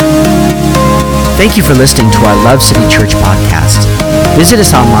Thank you for listening to our Love City Church podcast. Visit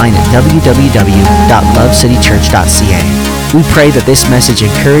us online at www.lovecitychurch.ca. We pray that this message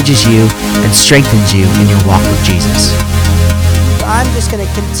encourages you and strengthens you in your walk with Jesus. I'm just going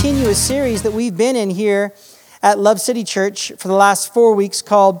to continue a series that we've been in here at Love City Church for the last 4 weeks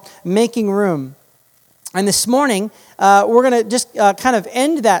called Making Room. And this morning, we're going to just kind of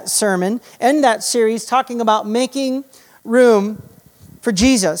end that series, talking about making room for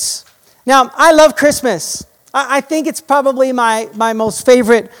Jesus. Now, I love Christmas. I think it's probably my most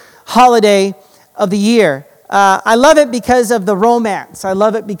favorite holiday of the year. I love it because of the romance. I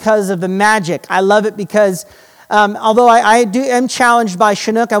love it because of the magic. I love it because although I am challenged by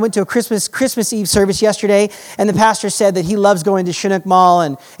Chinook, I went to a Christmas Eve service yesterday, and the pastor said that he loves going to Chinook Mall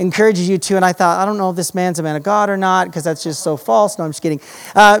and encourages you to. And I thought, I don't know if this man's a man of God or not, because that's just so false. No, I'm just kidding.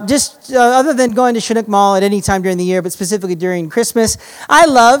 Other than going to Chinook Mall at any time during the year, but specifically during Christmas, I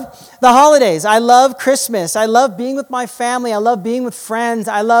love the holidays. I love Christmas. I love being with my family. I love being with friends.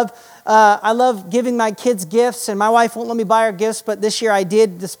 I love giving my kids gifts, and my wife won't let me buy her gifts, but this year I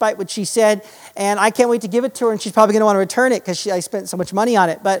did, despite what she said, and I can't wait to give it to her, and she's probably going to want to return it because I spent so much money on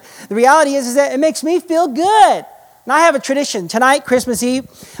it. But the reality is that it makes me feel good. And I have a tradition. Tonight, Christmas Eve,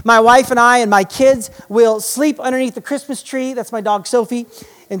 my wife and I and my kids will sleep underneath the Christmas tree. That's my dog, Sophie,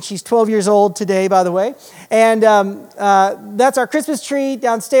 and she's 12 years old today, by the way. And that's our Christmas tree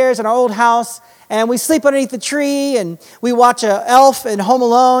downstairs in our old house. And we sleep underneath the tree, and we watch Elf and Home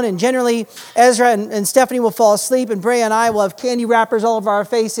Alone, and generally Ezra and Stephanie will fall asleep, and Brea and I will have candy wrappers all over our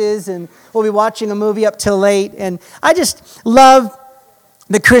faces, and we'll be watching a movie up till late. And I just love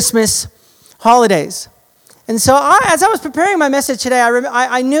the Christmas holidays. And so as I was preparing my message today,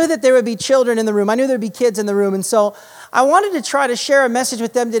 I knew that there would be children in the room. I knew there would be kids in the room. And so I wanted to try to share a message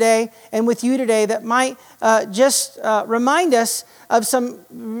with them today and with you today that might just remind us of some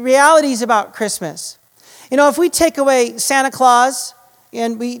realities about Christmas. You know, if we take away Santa Claus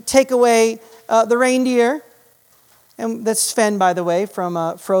and we take away the reindeer, and that's Sven, by the way,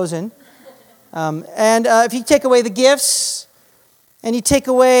 from Frozen, and if you take away the gifts and you take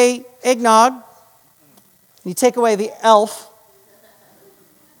away eggnog, you take away the elf,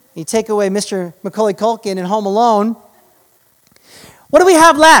 you take away Mr. Macaulay Culkin in Home Alone, what do we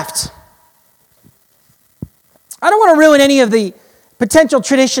have left? I don't want to ruin any of the potential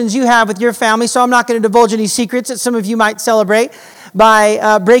traditions you have with your family, so I'm not going to divulge any secrets that some of you might celebrate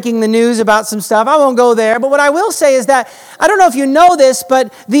by breaking the news about some stuff. I won't go there, but what I will say is that, I don't know if you know this,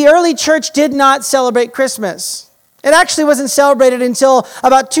 but the early church did not celebrate Christmas. It actually wasn't celebrated until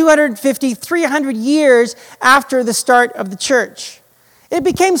about 250, 300 years after the start of the church. It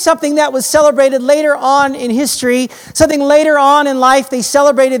became something that was celebrated later on in history, something later on in life. They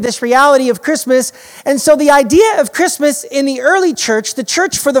celebrated this reality of Christmas. And so the idea of Christmas in the early church, the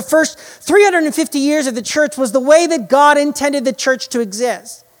church for the first 350 years of the church, was the way that God intended the church to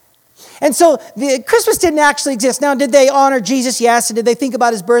exist. And so Christmas didn't actually exist. Now, did they honor Jesus? Yes. And did they think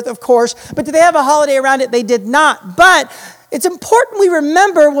about his birth? Of course. But did they have a holiday around it? They did not. But it's important we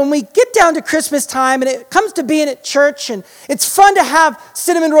remember when we get down to Christmas time and it comes to being at church, and it's fun to have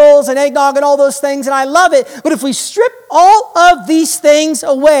cinnamon rolls and eggnog and all those things, and I love it. But if we strip all of these things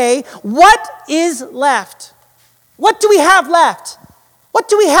away, what is left? What do we have left? What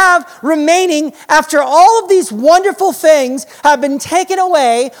do we have remaining after all of these wonderful things have been taken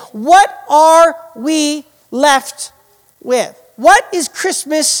away? What are we left with? What is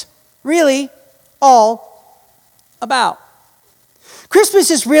Christmas really all about?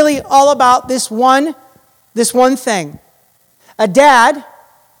 Christmas is really all about this one thing. A dad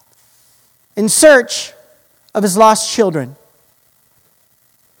in search of his lost children.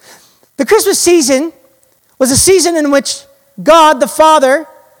 The Christmas season was a season in which God the Father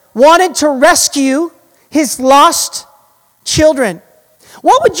wanted to rescue his lost children.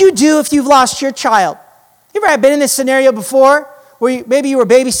 What would you do if you've lost your child? You ever been in this scenario before where maybe you were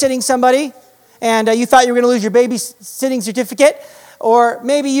babysitting somebody and you thought you were going to lose your babysitting certificate? Or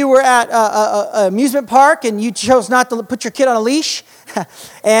maybe you were at an amusement park and you chose not to put your kid on a leash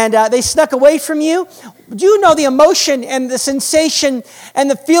and they snuck away from you. Do you know the emotion and the sensation and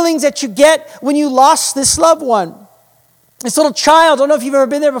the feelings that you get when you lost this loved one? This little child, I don't know if you've ever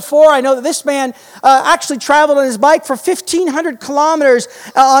been there before. I know that this man actually traveled on his bike for 1,500 kilometers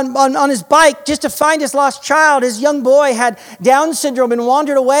on his bike just to find his lost child. His young boy had Down syndrome and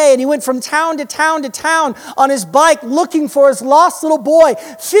wandered away, and he went from town to town to town on his bike looking for his lost little boy.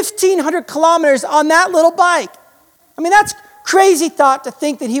 1,500 kilometers on that little bike. I mean, that's crazy thought to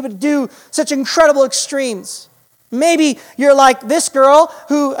think that he would do such incredible extremes. Maybe you're like this girl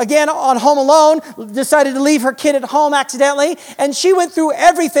who, again, on Home Alone, decided to leave her kid at home accidentally, and she went through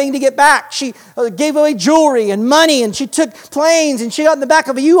everything to get back. She gave away jewelry and money, and she took planes, and she got in the back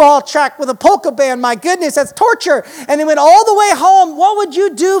of a U-Haul truck with a polka band. My goodness, that's torture. And then went all the way home. What would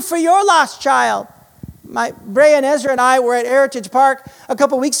you do for your lost child? Brea and Ezra and I were at Heritage Park a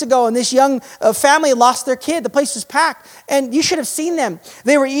couple weeks ago, and this young family lost their kid. The place was packed, and you should have seen them.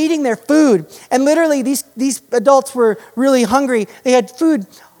 They were eating their food, and literally these adults were really hungry. They had food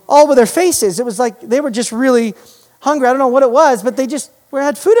all over their faces. It was like they were just really hungry. I don't know what it was, but they just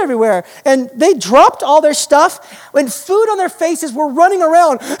had food everywhere. And they dropped all their stuff when food on their faces were running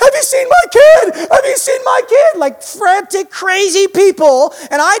around. Have you seen my kid? Have you seen my kid? Like frantic, crazy people.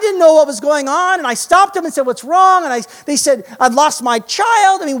 And I didn't know what was going on. And I stopped them and said, what's wrong? And they said, I've lost my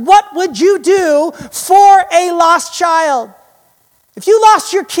child. I mean, what would you do for a lost child? If you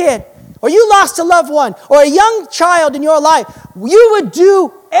lost your kid, or you lost a loved one, or a young child in your life, you would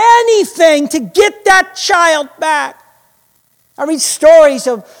do anything to get that child back. I read stories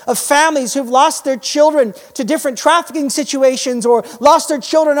of families who've lost their children to different trafficking situations or lost their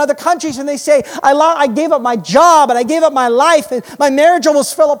children in other countries, and they say, I gave up my job and I gave up my life and my marriage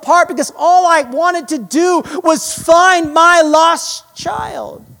almost fell apart because all I wanted to do was find my lost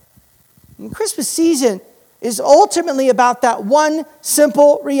child. And Christmas season is ultimately about that one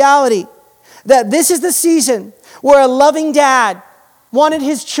simple reality, that this is the season where a loving dad wanted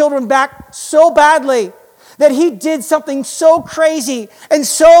his children back so badly that he did something so crazy and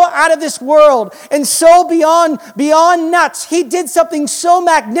so out of this world and so beyond nuts. He did something so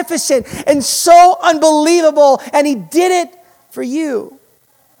magnificent and so unbelievable, and he did it for you.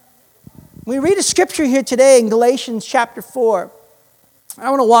 We read a scripture here today in Galatians chapter 4. I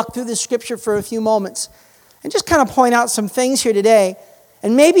want to walk through this scripture for a few moments and just kind of point out some things here today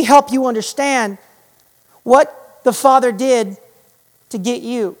and maybe help you understand what the Father did to get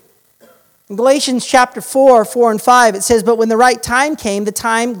you. In Galatians chapter 4, 4 and 5, it says, but when the right time came, the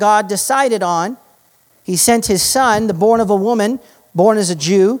time God decided on, he sent his Son, the born of a woman, born as a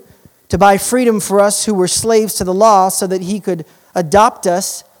Jew, to buy freedom for us who were slaves to the law so that he could adopt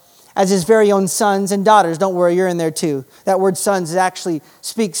us as his very own sons and daughters. Don't worry, you're in there too. That word sons actually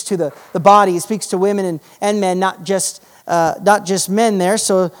speaks to the body. It speaks to women and men, not just men there.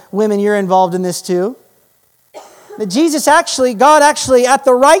 So women, you're involved in this too. That God actually, at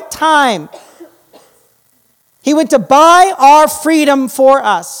the right time, he went to buy our freedom for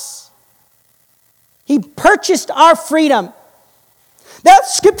us. He purchased our freedom. That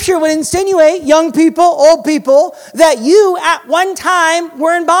scripture would insinuate, young people, old people, that you at one time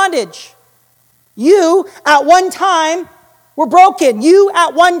were in bondage. You at one time were broken. You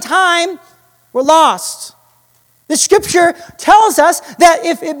at one time were lost. The scripture tells us that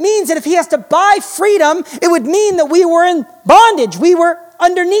if he has to buy freedom, it would mean that we were in bondage. We were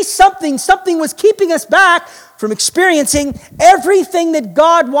underneath something. Something was keeping us back from experiencing everything that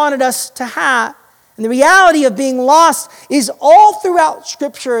God wanted us to have. And the reality of being lost is all throughout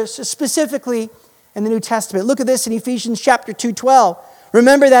scripture, specifically in the New Testament. Look at this in Ephesians chapter 2:12.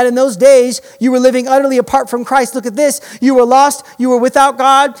 Remember that in those days you were living utterly apart from Christ. Look at this. You were lost, you were without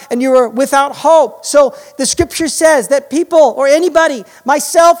God, and you were without hope. So the scripture says that people or anybody,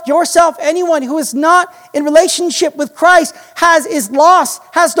 myself, yourself, anyone who is not in relationship with Christ is lost,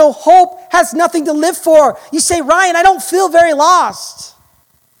 has no hope, has nothing to live for. You say, Ryan, I don't feel very lost.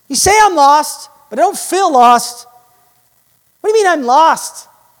 You say I'm lost, but I don't feel lost. What do you mean I'm lost?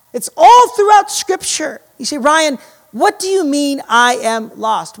 It's all throughout scripture. You say, Ryan, what do you mean I am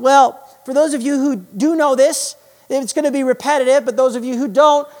lost? Well, for those of you who do know this, it's going to be repetitive, but those of you who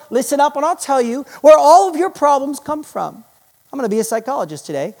don't, listen up and I'll tell you where all of your problems come from. I'm going to be a psychologist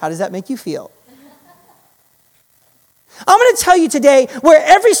today. How does that make you feel? I'm going to tell you today where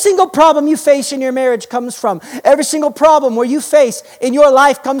every single problem you face in your marriage comes from. Every single problem where you face in your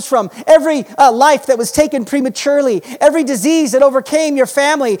life comes from. Every life that was taken prematurely. Every disease that overcame your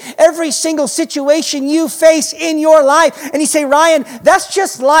family. Every single situation you face in your life. And you say, Ryan, that's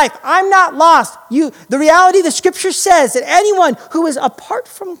just life. I'm not lost. The reality, the scripture says that anyone who is apart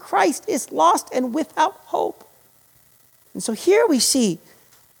from Christ is lost and without hope. And so here we see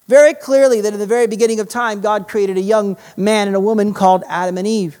very clearly that in the very beginning of time, God created a young man and a woman called Adam and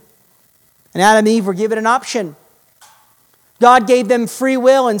Eve. And Adam and Eve were given an option. God gave them free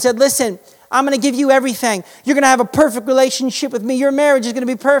will and said, listen, I'm going to give you everything. You're going to have a perfect relationship with me. Your marriage is going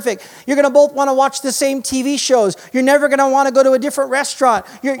to be perfect. You're going to both want to watch the same TV shows. You're never going to want to go to a different restaurant.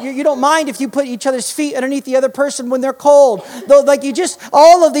 You don't mind if you put each other's feet underneath the other person when they're cold. Though,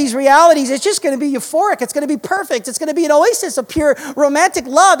 all of these realities, it's just going to be euphoric. It's going to be perfect. It's going to be an oasis of pure romantic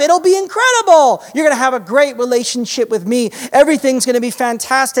love. It'll be incredible. You're going to have a great relationship with me. Everything's going to be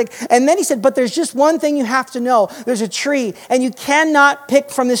fantastic. And then he said, but there's just one thing you have to know. There's a tree, and you cannot pick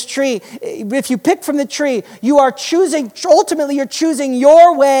from this tree. If you pick from the tree, ultimately you're choosing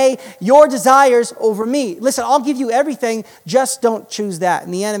your way, your desires over me. Listen, I'll give you everything, just don't choose that.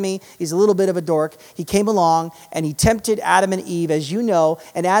 And the enemy, he's a little bit of a dork. He came along and he tempted Adam and Eve, as you know,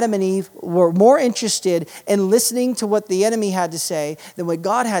 and Adam and Eve were more interested in listening to what the enemy had to say than what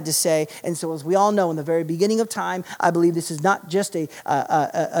God had to say. And so as we all know, in the very beginning of time, I believe this is not just an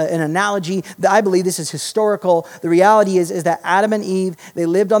analogy. I believe this is historical. The reality is that Adam and Eve, they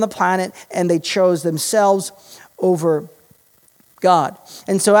lived on the planet and they chose themselves over God.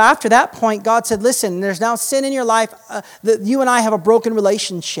 And so after that point, God said, listen, there's now sin in your life. You and I have a broken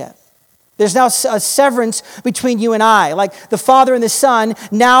relationship. There's now a severance between you and I. Like the Father and the Son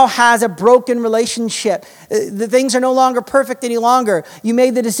now has a broken relationship. The things are no longer perfect any longer. You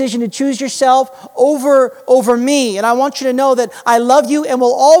made the decision to choose yourself over me. And I want you to know that I love you and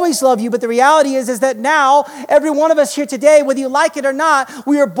will always love you. But the reality is that now, every one of us here today, whether you like it or not,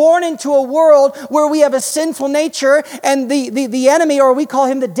 we are born into a world where we have a sinful nature. And the enemy, or we call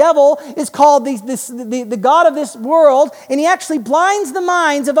him the devil, is called the God of this world. And he actually blinds the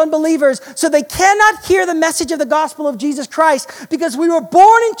minds of unbelievers so they cannot hear the message of the gospel of Jesus Christ, because we were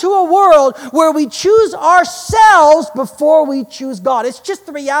born into a world where we choose ourselves before we choose God. It's just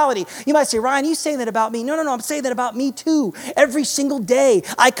the reality. You might say, Ryan, you saying that about me? No, I'm saying that about me too. Every single day,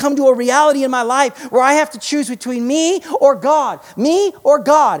 I come to a reality in my life where I have to choose between me or God, me or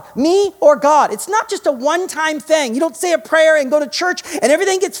God, me or God. It's not just a one-time thing. You don't say a prayer and go to church and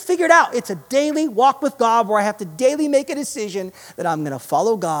everything gets figured out. It's a daily walk with God where I have to daily make a decision that I'm going to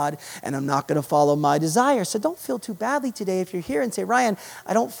follow God and I'm not going to follow my desire. So don't feel too badly today if you're here and say, Ryan,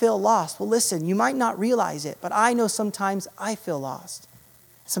 I don't feel lost. Well, listen, you might not realize it, but I know sometimes I feel lost.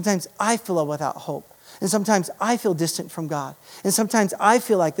 Sometimes I feel without hope. And sometimes I feel distant from God. And sometimes I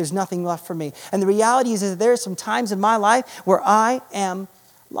feel like there's nothing left for me. And the reality is that there are some times in my life where I am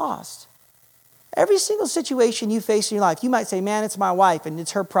lost. Every single situation you face in your life, you might say, man, it's my wife and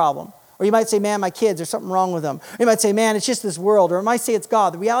it's her problem. Or you might say, man, my kids, there's something wrong with them. Or you might say, man, it's just this world. Or you might say it's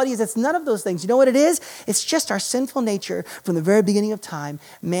God. The reality is it's none of those things. You know what it is? It's just our sinful nature from the very beginning of time.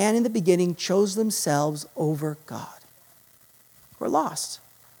 Man in the beginning chose themselves over God. We're lost.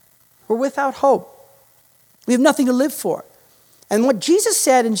 We're without hope. We have nothing to live for. And what Jesus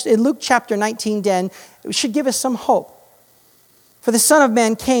said in Luke chapter 19 should give us some hope. For the Son of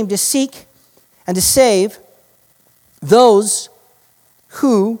Man came to seek and to save those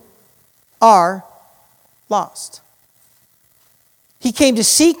who are lost. He came to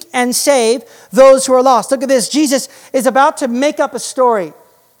seek and save those who are lost. Look at this. Jesus is about to make up a story.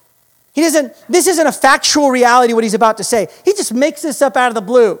 This isn't a factual reality what he's about to say. He just makes this up out of the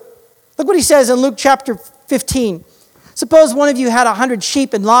blue. Look what he says in Luke chapter 15. Suppose one of you had 100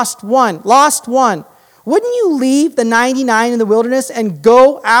 sheep and lost one. Wouldn't you leave the 99 in the wilderness and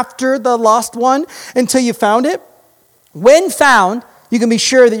go after the lost one until you found it? When found, you can be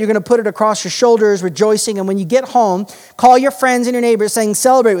sure that you're going to put it across your shoulders, rejoicing. And when you get home, call your friends and your neighbors saying,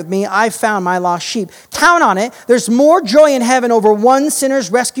 celebrate with me, I found my lost sheep. Count on it. There's more joy in heaven over one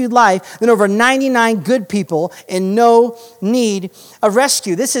sinner's rescued life than over 99 good people in no need of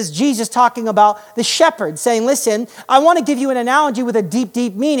rescue. This is Jesus talking about the shepherd saying, listen, I want to give you an analogy with a deep,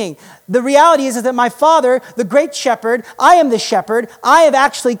 deep meaning. The reality is that my Father, the great shepherd, I am the shepherd. I have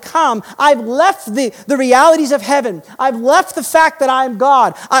actually come. I've left the realities of heaven. I've left the fact that I am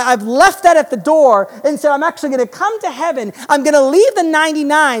God. I've left that at the door and said, I'm actually going to come to heaven. I'm going to leave the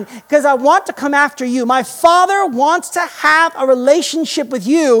 99 because I want to come after you. My Father wants to have a relationship with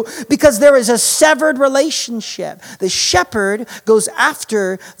you because there is a severed relationship. The shepherd goes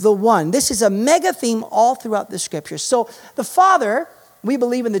after the one. This is a mega theme all throughout the scriptures. So the Father, we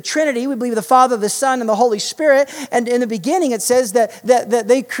believe in the Trinity. We believe the Father, the Son, and the Holy Spirit. And in the beginning, it says that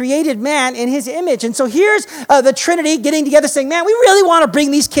they created man in his image. And so here's the Trinity getting together saying, man, we really want to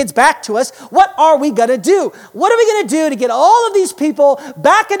bring these kids back to us. What are we going to do? What are we going to do to get all of these people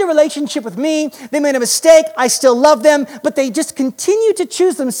back into relationship with me? They made a mistake. I still love them, but they just continue to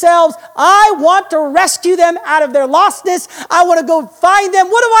choose themselves. I want to rescue them out of their lostness. I want to go find them.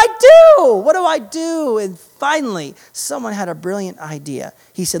 What do I do? What do I do? And finally, someone had a brilliant idea.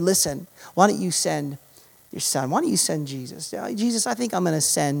 He said, listen, why don't you send your son? Why don't you send Jesus? Jesus, I think I'm going to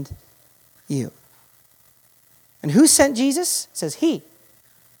send you. And who sent Jesus? It says he.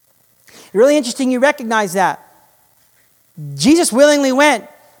 Really interesting you recognize that. Jesus willingly went,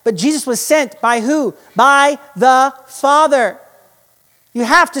 but Jesus was sent by who? By the Father. You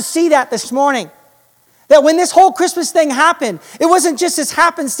have to see that this morning. That when this whole Christmas thing happened, it wasn't just this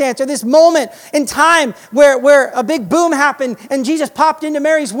happenstance or this moment in time where a big boom happened and Jesus popped into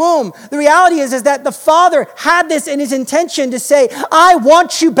Mary's womb. The reality is that the Father had this in his intention to say, I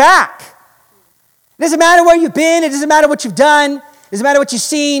want you back. It doesn't matter where you've been. It doesn't matter what you've done. It doesn't matter what you've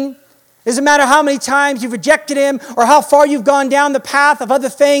seen. It doesn't matter how many times you've rejected him or how far you've gone down the path of other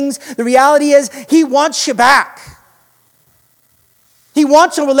things. The reality is he wants you back. He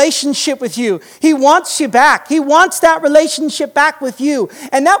wants a relationship with you. He wants you back. He wants that relationship back with you.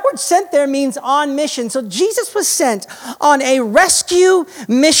 And that word sent there means on mission. So Jesus was sent on a rescue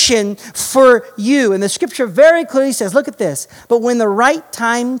mission for you. And the scripture very clearly says, look at this. But when the right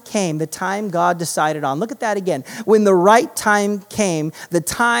time came, the time God decided on. Look at that again. When the right time came, the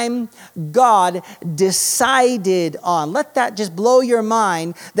time God decided on. Let that just blow your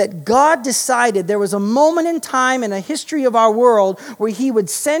mind that God decided there was a moment in time in a history of our world where he would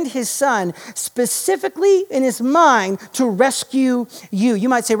send his son specifically in his mind to rescue you. You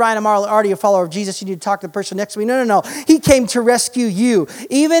might say, Ryan, I'm already a follower of Jesus. You need to talk to the person next to me. No. He came to rescue you.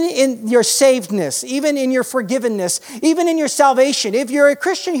 Even in your savedness, even in your forgiveness, even in your salvation. If you're a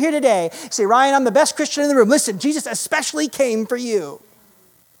Christian here today, say, Ryan, I'm the best Christian in the room. Listen, Jesus especially came for you.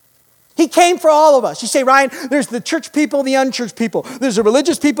 He came for all of us. You say, Ryan, there's the church people and the unchurched people. There's the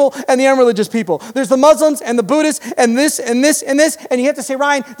religious people and the unreligious people. There's the Muslims and the Buddhists and this and this and this. And you have to say,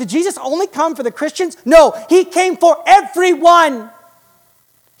 Ryan, did Jesus only come for the Christians? No, he came for everyone.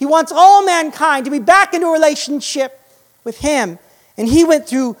 He wants all mankind to be back into a relationship with him. And he went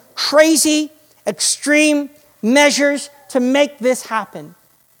through crazy, extreme measures to make this happen.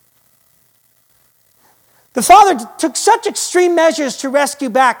 The Father took such extreme measures to rescue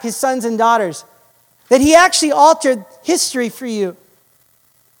back his sons and daughters that he actually altered history for you.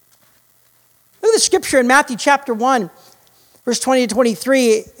 Look at the scripture in Matthew chapter 1, verse 20 to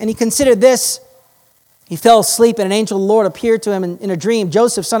 23, and he considered this. He fell asleep, and an angel of the Lord appeared to him in a dream.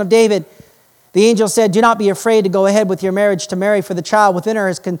 Joseph, son of David, the angel said, do not be afraid to go ahead with your marriage to Mary, for the child within her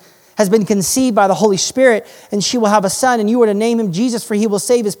has been conceived by the Holy Spirit, and she will have a son, and you are to name him Jesus, for he will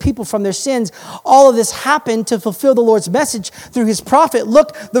save his people from their sins. All of this happened to fulfill the Lord's message through his prophet.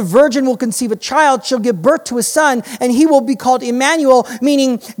 Look, the virgin will conceive a child, she'll give birth to a son, and he will be called Emmanuel,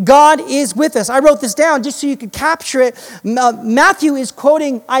 meaning God is with us. I wrote this down just so you could capture it. Matthew is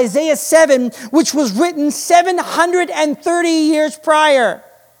quoting Isaiah 7, which was written 730 years prior.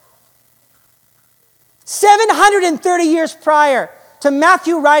 730 years prior to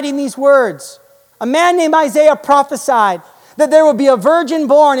Matthew writing these words. A man named Isaiah prophesied that there would be a virgin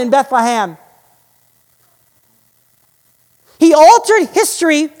born in Bethlehem. He altered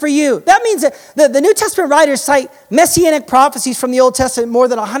history for you. That means that the New Testament writers cite messianic prophecies from the Old Testament more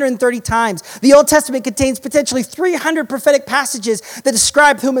than 130 times. The Old Testament contains potentially 300 prophetic passages that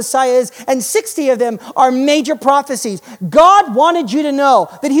describe who Messiah is, and 60 of them are major prophecies. God wanted you to know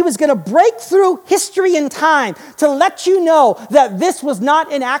that he was going to break through history and time to let you know that this was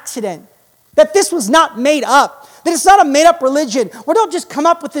not an accident, that this was not made up. That it's not a made-up religion. We don't just come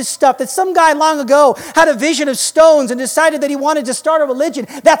up with this stuff. That some guy long ago had a vision of stones and decided that he wanted to start a religion.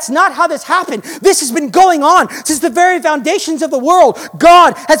 That's not how this happened. This has been going on since the very foundations of the world.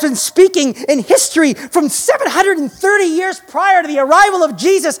 God has been speaking in history from 730 years prior to the arrival of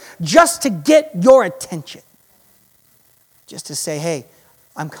Jesus just to get your attention. Just to say, hey,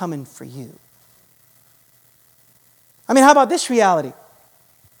 I'm coming for you. I mean, how about this reality?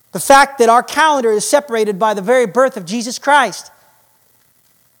 The fact that our calendar is separated by the very birth of Jesus Christ.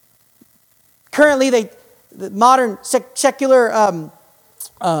 Currently, the modern secular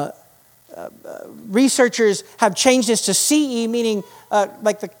researchers have changed this to CE, meaning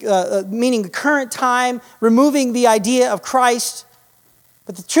meaning the current time, removing the idea of Christ.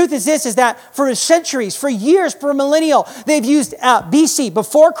 But the truth is this, is that for centuries, for years, for a millennial, they've used BC,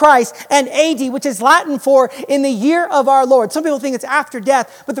 before Christ, and AD, which is Latin for in the year of our Lord. Some people think it's after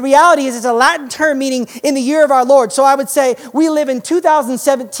death, but the reality is it's a Latin term meaning in the year of our Lord. So I would say we live in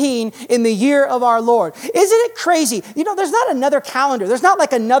 2017 in the year of our Lord. Isn't it crazy? You know, there's not another calendar. There's not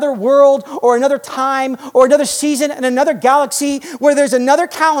like another world or another time or another season and another galaxy where there's another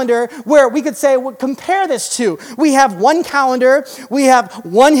calendar where we could say, well, compare this to. We have one calendar, we have have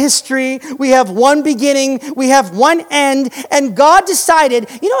one history, we have one beginning, we have one end, and God decided,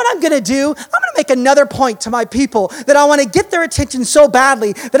 you know what I'm going to do? I'm going to make another point to my people that I want to get their attention so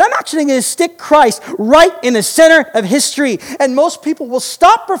badly that I'm actually going to stick Christ right in the center of history. And most people will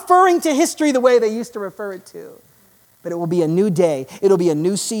stop referring to history the way they used to refer it to. But it will be a new day. It'll be a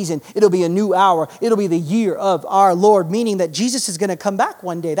new season. It'll be a new hour. It'll be the year of our Lord, meaning that Jesus is going to come back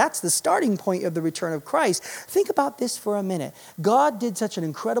one day. That's the starting point of the return of Christ. Think about this for a minute. God did such an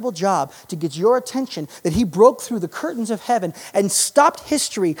incredible job to get your attention that he broke through the curtains of heaven and stopped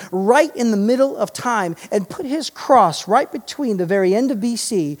history right in the middle of time and put his cross right between the very end of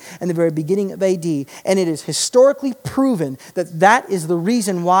BC and the very beginning of AD. And it is historically proven that that is the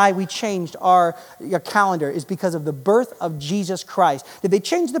reason why we changed our calendar, is because of the birth of Jesus Christ. Did they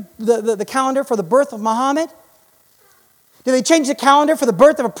change the calendar for the birth of Muhammad? Did they change the calendar for the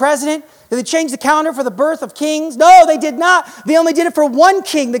birth of a president? Did they change the calendar for the birth of kings? No, they did not. They only did it for one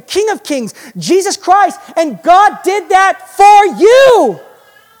king, the King of Kings, Jesus Christ. And God did that for you.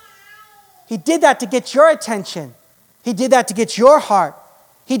 He did that to get your attention. He did that to get your heart.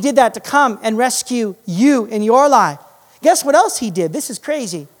 He did that to come and rescue you in your life. Guess what else he did? This is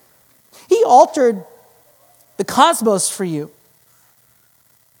crazy. He altered the cosmos for you.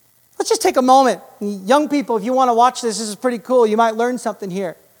 Let's just take a moment. Young people, if you want to watch this is pretty cool. You might learn something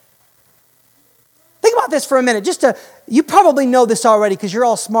here. Think about this for a minute. You probably know this already because you're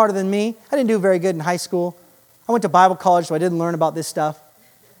all smarter than me. I didn't do very good in high school. I went to Bible college, so I didn't learn about this stuff.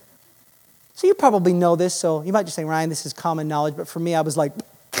 So you probably know this, so you might just say, Ryan, this is common knowledge. But for me, I was like,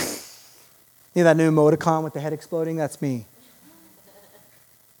 you know that new emoticon with the head exploding? That's me.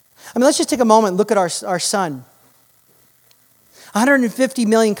 I mean, let's just take a moment and look at our sun. 150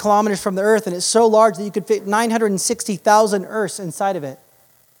 million kilometers from the earth, and it's so large that you could fit 960,000 Earths inside of it.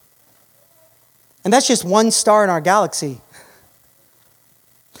 And that's just one star in our galaxy.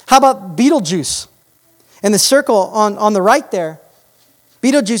 How about Betelgeuse? And the circle on the right there,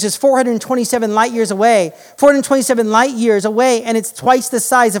 Betelgeuse is 427 light years away. 427 light years away, and it's twice the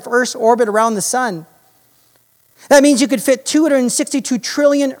size of Earth's orbit around the sun. That means you could fit 262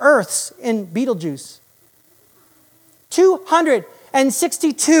 trillion Earths in Betelgeuse.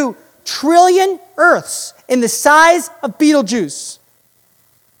 262 trillion Earths in the size of Betelgeuse.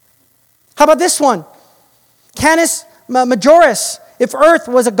 How about this one? Canis Majoris. If Earth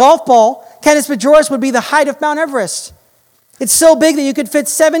was a golf ball, Canis Majoris would be the height of Mount Everest. It's so big that you could fit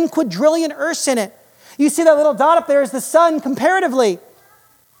 7 quadrillion Earths in it. You see that little dot up there is the sun comparatively.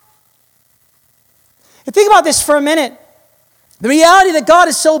 And think about this for a minute. The reality that God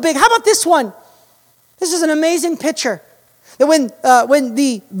is so big. How about this one? This is an amazing picture. That when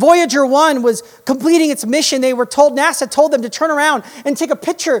the Voyager 1 was completing its mission, NASA told them to turn around and take a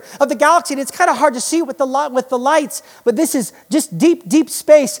picture of the galaxy. And it's kind of hard to see with the lights, but this is just deep, deep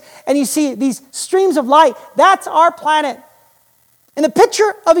space. And you see these streams of light. That's our planet. In the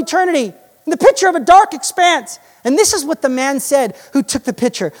picture of eternity, in the picture of a dark expanse. And this is what the man said who took the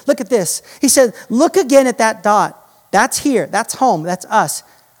picture. Look at this. He said, look again at that dot. That's here. That's home. That's us.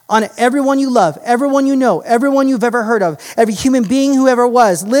 On everyone you love, everyone you know, everyone you've ever heard of, every human being who ever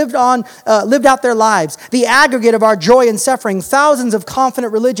was, lived out their lives. The aggregate of our joy and suffering, thousands of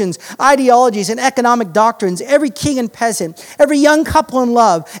confident religions, ideologies, and economic doctrines, every king and peasant, every young couple in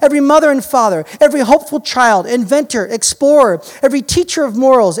love, every mother and father, every hopeful child, inventor, explorer, every teacher of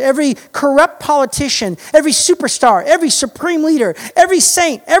morals, every corrupt politician, every superstar, every supreme leader, every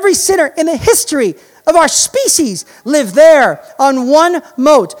saint, every sinner in the history of our species live there on one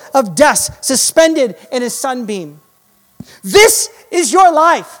mote of dust suspended in a sunbeam. This is your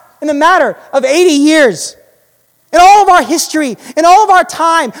life in a matter of 80 years. And all of our history and all of our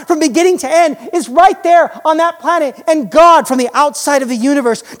time from beginning to end is right there on that planet. And God, from the outside of the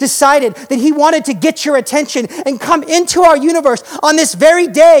universe, decided that he wanted to get your attention and come into our universe on this very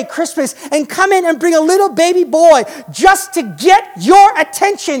day, Christmas, and come in and bring a little baby boy just to get your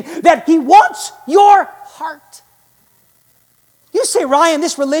attention, that he wants your heart. You say, Ryan,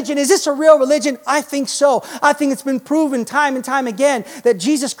 this religion, is this a real religion? I think so. I think it's been proven time and time again that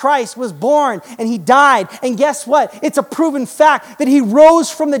Jesus Christ was born and he died. And guess what? It's a proven fact that he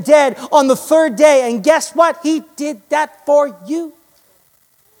rose from the dead on the third day. And guess what? He did that for you.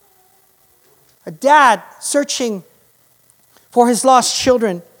 A dad searching for his lost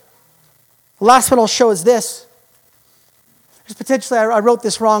children. The last one I'll show is this. There's potentially, I wrote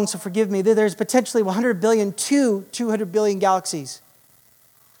this wrong, so forgive me. There's potentially 100 billion to 200 billion galaxies.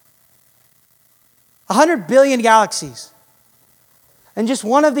 100 billion galaxies. And just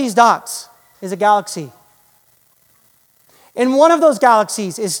one of these dots is a galaxy. In one of those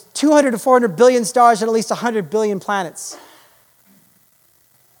galaxies is 200 to 400 billion stars and at least 100 billion planets.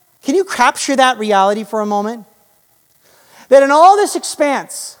 you capture that reality for a moment? That in all this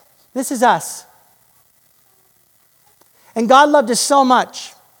expanse, this is us. And God loved us so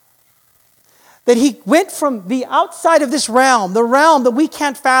much that he went from the outside of this realm, the realm that we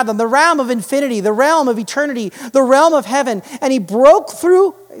can't fathom, the realm of infinity, the realm of eternity, the realm of heaven, and he broke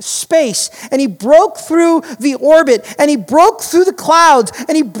through space, and he broke through the orbit, and he broke through the clouds,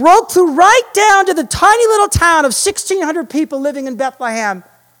 and he broke through right down to the tiny little town of 1,600 people living in Bethlehem.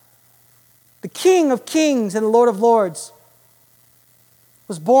 The King of Kings and the Lord of Lords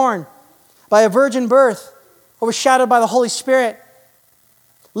was born by a virgin birth, overshadowed by the Holy Spirit,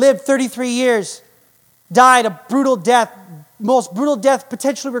 lived 33 years, died a brutal death, most brutal death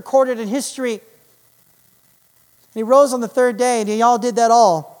potentially recorded in history. And he rose on the third day, and he all did that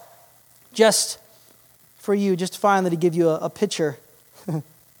all just for you, just finally to give you a picture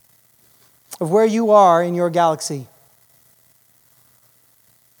of where you are in your galaxy.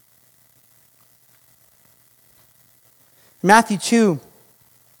 Matthew 2,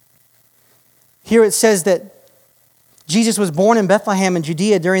 here it says that Jesus was born in Bethlehem in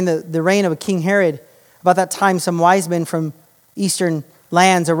Judea during the reign of King Herod. About that time, some wise men from eastern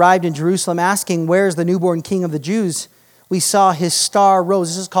lands arrived in Jerusalem asking, "Where is the newborn King of the Jews? We saw his star rose."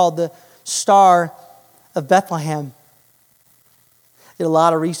 This is called the Star of Bethlehem. Did a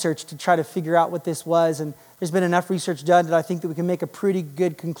lot of research to try to figure out what this was, and there's been enough research done that I think that we can make a pretty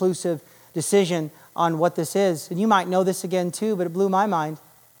good conclusive decision on what this is. And you might know this again too, but it blew my mind.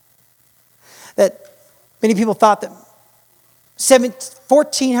 That many people thought that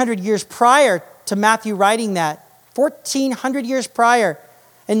 1,400 years prior to Matthew writing that, 1,400 years prior,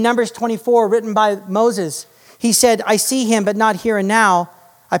 in Numbers 24, written by Moses, he said, "I see him, but not here and now.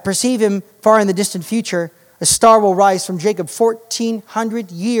 I perceive him far in the distant future. A star will rise from Jacob."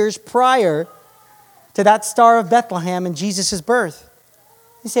 1,400 years prior to that Star of Bethlehem and Jesus' birth.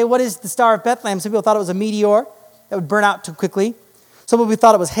 You say, what is the Star of Bethlehem? Some people thought it was a meteor that would burn out too quickly. Some people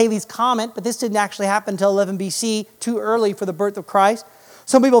thought it was Halley's Comet, but this didn't actually happen until 11 BC, too early for the birth of Christ.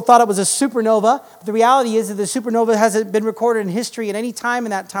 Some people thought it was a supernova, but the reality is that the supernova hasn't been recorded in history at any time in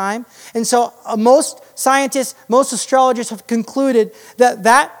that time. And so most scientists, most astrologers have concluded that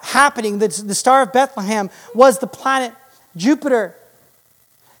that happening, the Star of Bethlehem, was the planet Jupiter.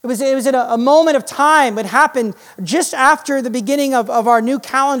 It was in a moment of time. It happened just after the beginning of our new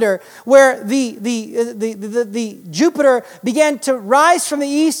calendar, where the Jupiter began to rise from the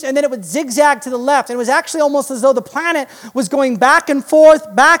east, and then it would zigzag to the left. And it was actually almost as though the planet was going back and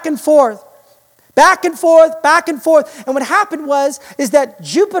forth, back and forth. Back and forth, back and forth. And what happened is that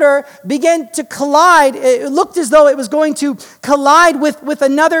Jupiter began to collide. It looked as though it was going to collide with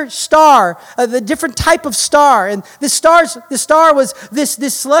another star, the different type of star. And the star was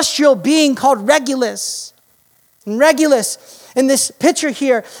this celestial being called Regulus. And Regulus, in this picture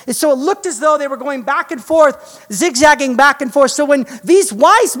here, and so it looked as though they were going back and forth, zigzagging back and forth. So when these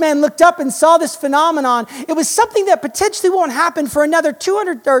wise men looked up and saw this phenomenon, it was something that potentially won't happen for another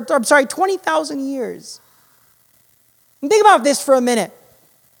 20,000 years. And think about this for a minute.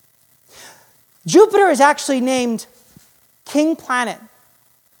 Jupiter is actually named King Planet.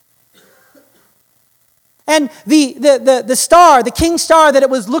 And the star, the king star that it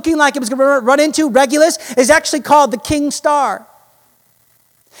was looking like it was going to run into, Regulus, is actually called the king star.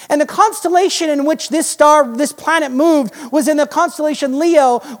 And the constellation in which this planet moved, was in the constellation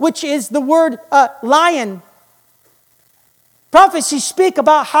Leo, which is the word lion. Prophecies speak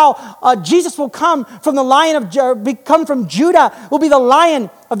about how Jesus will come from come from Judah, will be the lion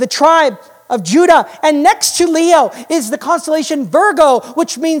of the tribe of Judah. And next to Leo is the constellation Virgo,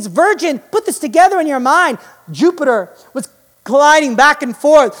 which means virgin. Put this together in your mind. Jupiter was colliding back and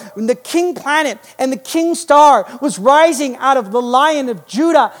forth. And the king planet and the king star was rising out of the Lion of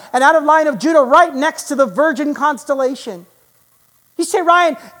Judah, and out of Lion of Judah right next to the Virgin constellation. You say,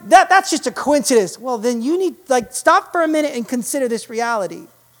 Ryan, that's just a coincidence. Well, then you need stop for a minute and consider this reality.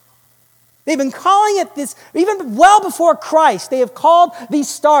 They've been calling it this, even well before Christ. They have called these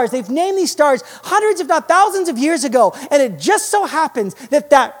stars, they've named these stars hundreds, if not thousands of years ago. And it just so happens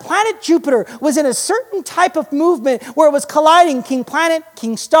that planet Jupiter was in a certain type of movement where it was colliding king planet,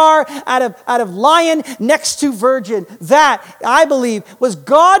 king star, out of lion next to virgin. That, I believe, was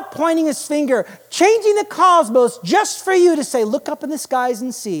God pointing his finger, changing the cosmos just for you to say, look up in the skies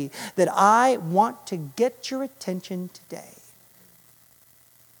and see that I want to get your attention today.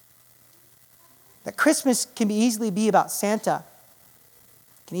 That Christmas can easily be about Santa.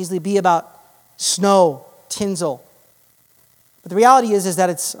 It can easily be about snow, tinsel. But the reality is that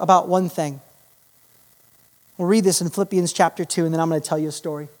it's about one thing. We'll read this in Philippians chapter 2, and then I'm going to tell you a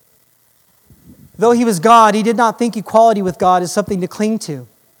story. Though he was God, he did not think equality with God as something to cling to.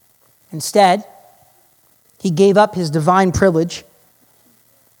 Instead, he gave up his divine privilege.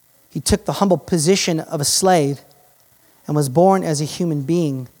 He took the humble position of a slave and was born as a human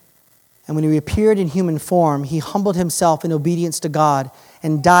being. And when he appeared in human form, he humbled himself in obedience to God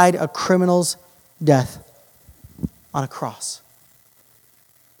and died a criminal's death on a cross.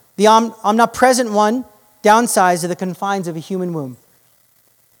 The omnipresent one downsized to the confines of a human womb.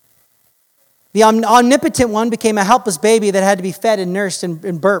 The omnipotent one became a helpless baby that had to be fed and nursed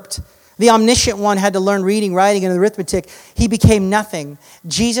and burped. The omniscient one had to learn reading, writing, and arithmetic. He became nothing.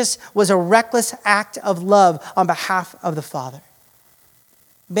 Jesus was a reckless act of love on behalf of the Father.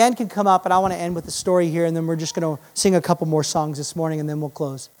 Band can come up, and I want to end with a story here, and then we're just going to sing a couple more songs this morning, and then we'll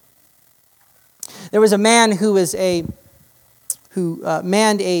close. There was a man who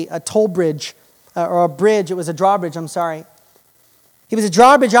manned a toll bridge, or a bridge. It was a drawbridge, I'm sorry. He was a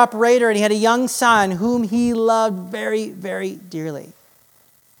drawbridge operator, and he had a young son whom he loved very, very dearly.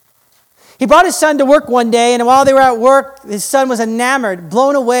 He brought his son to work one day, and while they were at work, his son was enamored,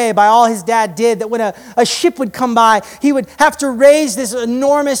 blown away by all his dad did, that when a ship would come by, he would have to raise this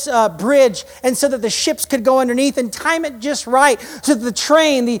enormous bridge, and so that the ships could go underneath and time it just right, so that the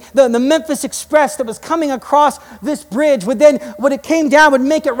train, the Memphis Express that was coming across this bridge would then, when it came down, would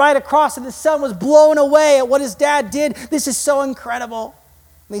make it right across, and the son was blown away at what his dad did. This is so incredible.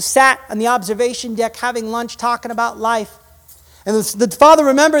 And they sat on the observation deck having lunch, talking about life. And the father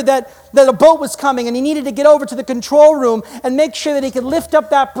remembered that a boat was coming, and he needed to get over to the control room and make sure that he could lift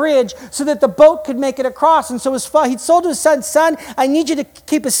up that bridge so that the boat could make it across. And so he told his son, I need you to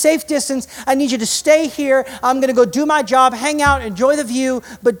keep a safe distance. I need you to stay here. I'm going to go do my job, hang out, enjoy the view,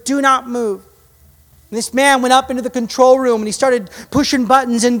 but do not move. And this man went up into the control room, and he started pushing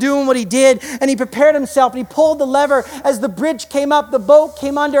buttons and doing what he did, and he prepared himself, and he pulled the lever. As the bridge came up, the boat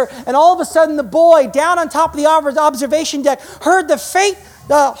came under, and all of a sudden the boy down on top of the observation deck heard the faint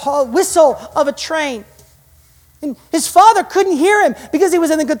whistle of a train. And his father couldn't hear him because he was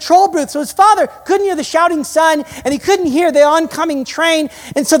in the control booth. So his father couldn't hear the shouting son, and he couldn't hear the oncoming train.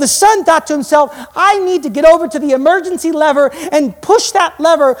 And so the son thought to himself, I need to get over to the emergency lever and push that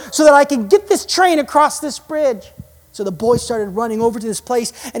lever so that I can get this train across this bridge. So the boy started running over to this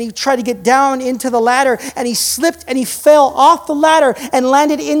place, and he tried to get down into the ladder, and he slipped and he fell off the ladder and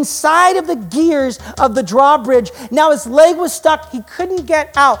landed inside of the gears of the drawbridge. Now his leg was stuck. He couldn't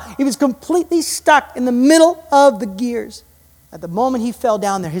get out. He was completely stuck in the middle of the gears. At the moment he fell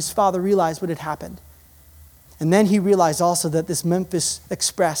down there, his father realized what had happened. And then he realized also that this Memphis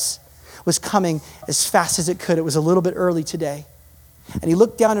Express was coming as fast as it could. It was a little bit early today. And he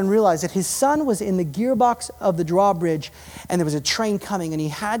looked down and realized that his son was in the gearbox of the drawbridge, and there was a train coming, and he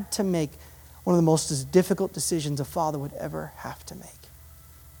had to make one of the most difficult decisions a father would ever have to make.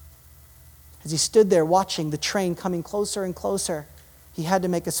 As he stood there watching the train coming closer and closer, he had to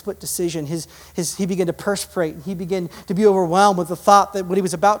make a split decision. He began to perspirate. He began to be overwhelmed with the thought that what he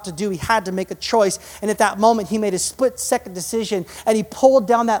was about to do, he had to make a choice. And at that moment, he made a split-second decision, and he pulled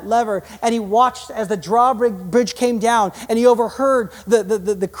down that lever, and he watched as the drawbridge came down, and he overheard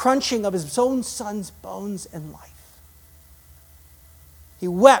the crunching of his own son's bones and life. He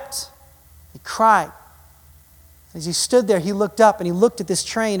wept. He cried. As he stood there, he looked up, and he looked at this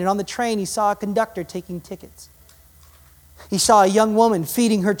train, and on the train, he saw a conductor taking tickets. He saw a young woman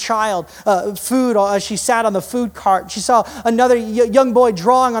feeding her child food as she sat on the food cart. She saw another young boy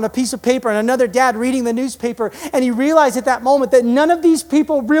drawing on a piece of paper and another dad reading the newspaper. And he realized at that moment that none of these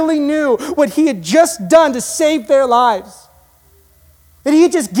people really knew what he had just done to save their lives. That he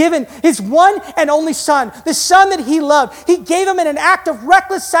had just given his one and only son, the son that he loved. He gave him in an act of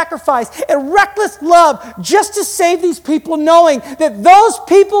reckless sacrifice and reckless love just to save these people, knowing that those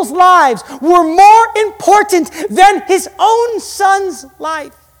people's lives were more important than his own son's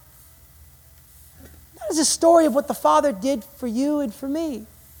life. That is a story of what the Father did for you and for me.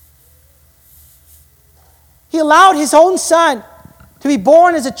 He allowed his own son to be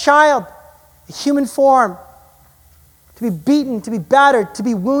born as a child, a human form, to be beaten, to be battered, to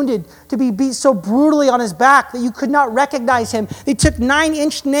be wounded, to be beat so brutally on his back that you could not recognize him. They took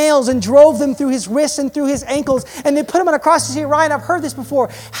 9-inch nails and drove them through his wrists and through his ankles, and they put him on a cross. You say, Ryan, I've heard this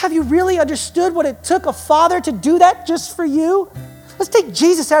before. Have you really understood what it took a father to do that just for you? Let's take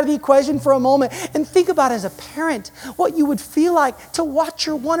Jesus out of the equation for a moment and think about, as a parent, what you would feel like to watch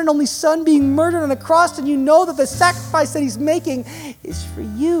your one and only son being murdered on a cross, and you know that the sacrifice that he's making is for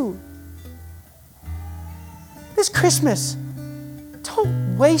you. This Christmas,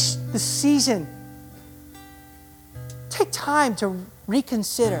 don't waste the season. Take time to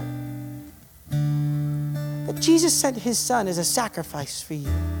reconsider that Jesus sent his son as a sacrifice for you.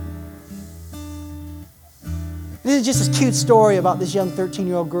 And this is just this cute story about this young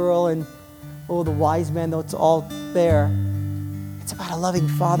 13-year-old girl and, the wise men, though it's all there. It's about a loving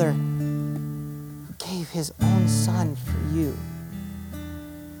Father who gave his own Son for you.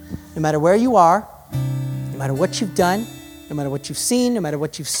 No matter where you are, no matter what you've done, no matter what you've seen, no matter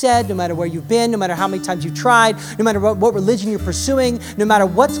what you've said, no matter where you've been, no matter how many times you've tried, no matter what religion you're pursuing, no matter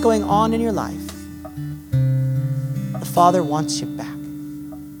what's going on in your life, the Father wants you back.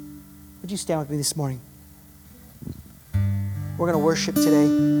 Would you stand with me this morning? We're going to worship today.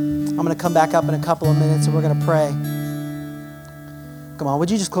 I'm going to come back up in a couple of minutes and we're going to pray. Come on,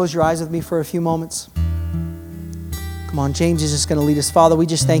 would you just close your eyes with me for a few moments? Come on, James is just going to lead us. Father, we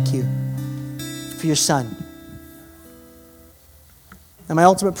just thank you for your Son. And my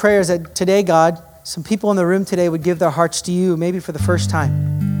ultimate prayer is that today, God, some people in the room today would give their hearts to you, maybe for the first time.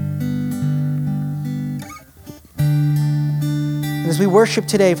 And as we worship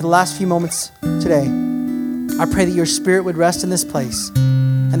today, for the last few moments today, I pray that your Spirit would rest in this place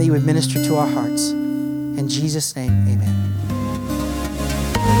and that you would minister to our hearts. In Jesus' name, amen.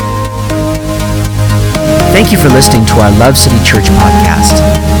 Thank you for listening to our Love City Church podcast.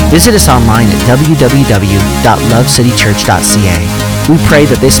 Visit us online at www.lovecitychurch.ca. We pray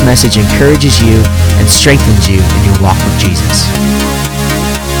that this message encourages you and strengthens you in your walk with Jesus.